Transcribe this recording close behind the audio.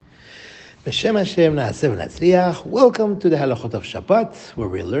B'Shem Hashem Na'aseh V'Natzliach. Welcome to the Hilchot of Shabbat, where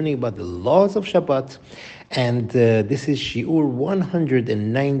we're learning about the laws of Shabbat. And this is Shiur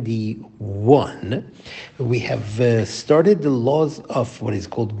 191. We have started the laws of what is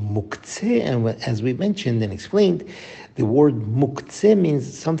called Mukseh, and as we mentioned and explained, the word Mukseh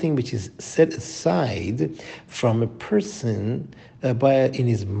means something which is set aside from a person in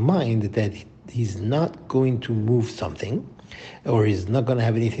his mind that he's not going to move something, or he's not going to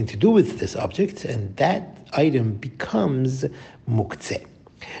have anything to do with this object, and that item becomes Mukseh.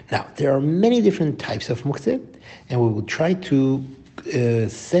 Now, there are many different types of Mukseh, and we will try to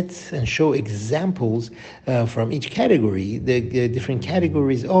set and show examples from each category. The different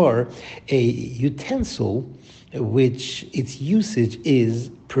categories are a utensil which its usage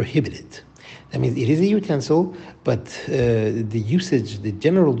is prohibited. That means it is a utensil, but the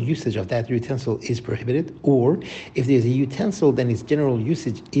general usage of that utensil is prohibited. Or if there's a utensil, then its general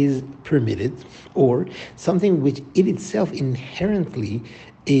usage is permitted. Or something which it itself inherently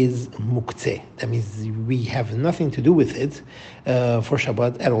is mukseh. That means we have nothing to do with it for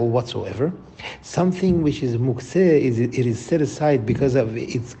Shabbat at all whatsoever. Something which is mukseh it is set aside because of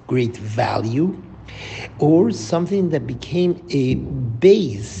its great value, or something that became a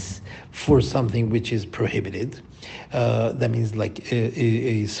base for something which is prohibited. That means like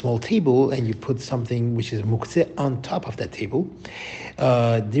a small table, and you put something which is mukseh on top of that table.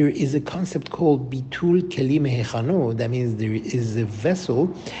 There is a concept called bitul keli mehechano. That means there is a vessel,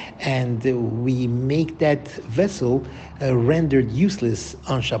 and we make that vessel rendered useless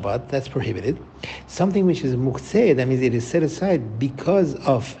on Shabbat. That's prohibited. Something which is mukseh, that means it is set aside because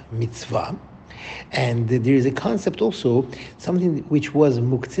of mitzvah. And there is a concept also, something which was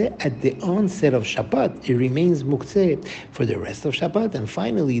mukseh at the onset of Shabbat, it remains mukseh for the rest of Shabbat. And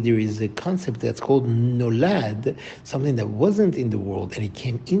finally, there is a concept that's called nolad, something that wasn't in the world, and it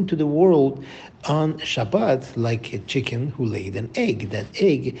came into the world on Shabbat, like a chicken who laid an egg. That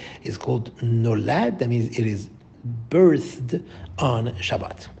egg is called nolad, that means it is birthed on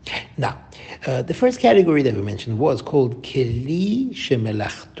Shabbat. Now, the first category that we mentioned was called keli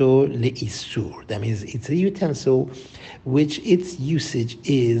shemelachto leisur. That means it's a utensil which its usage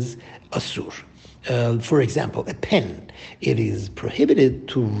is asur. For example, a pen. It is prohibited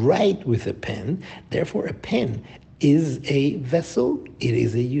to write with a pen. Therefore, a pen is a vessel, it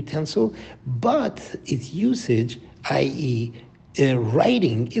is a utensil, but its usage, i.e.,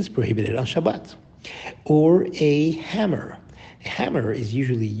 writing, is prohibited on Shabbat. Or a hammer. A hammer is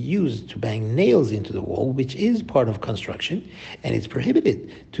usually used to bang nails into the wall, which is part of construction, and it's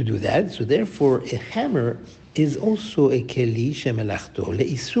prohibited to do that. So therefore, a hammer is also a keli shemelachto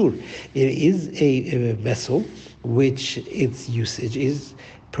leisur. It is a vessel which its usage is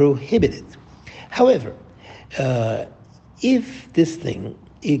prohibited. However, if this thing,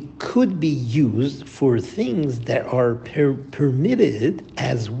 it could be used for things that are permitted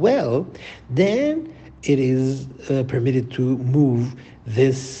as well, then it is permitted to move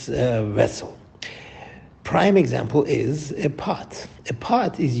this vessel. Prime example is a pot. A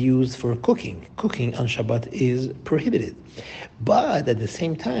pot is used for cooking. Cooking on Shabbat is prohibited. But at the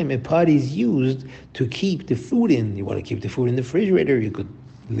same time, a pot is used to keep the food in. You want to keep the food in the refrigerator, you could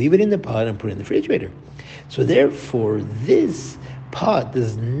leave it in the pot and put it in the refrigerator. So therefore, this pot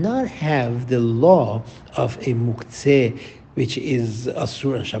does not have the law of a mukseh, which is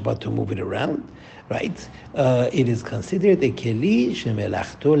asur on Shabbat to move it around, right? It is considered a keli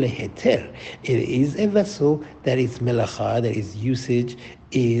shemelachto leheter. It is a vessel that its melacha, that its usage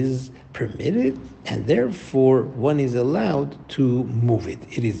is permitted, and therefore one is allowed to move it.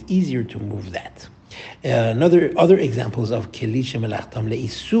 It is easier to move that. Other examples of keli shemelachtam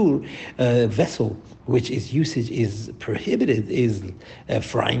leisur, vessel which its usage is prohibited, is a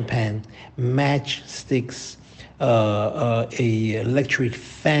frying pan, matchsticks, a electric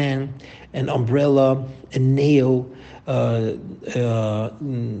fan, an umbrella, a nail,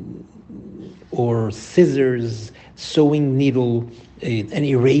 or scissors, sewing needle, an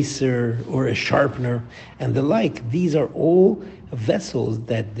eraser or a sharpener, and the like. These are all vessels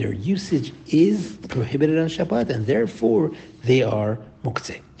that their usage is prohibited on Shabbat, and therefore they are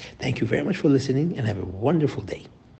mukseh. Thank you very much for listening, and have a wonderful day.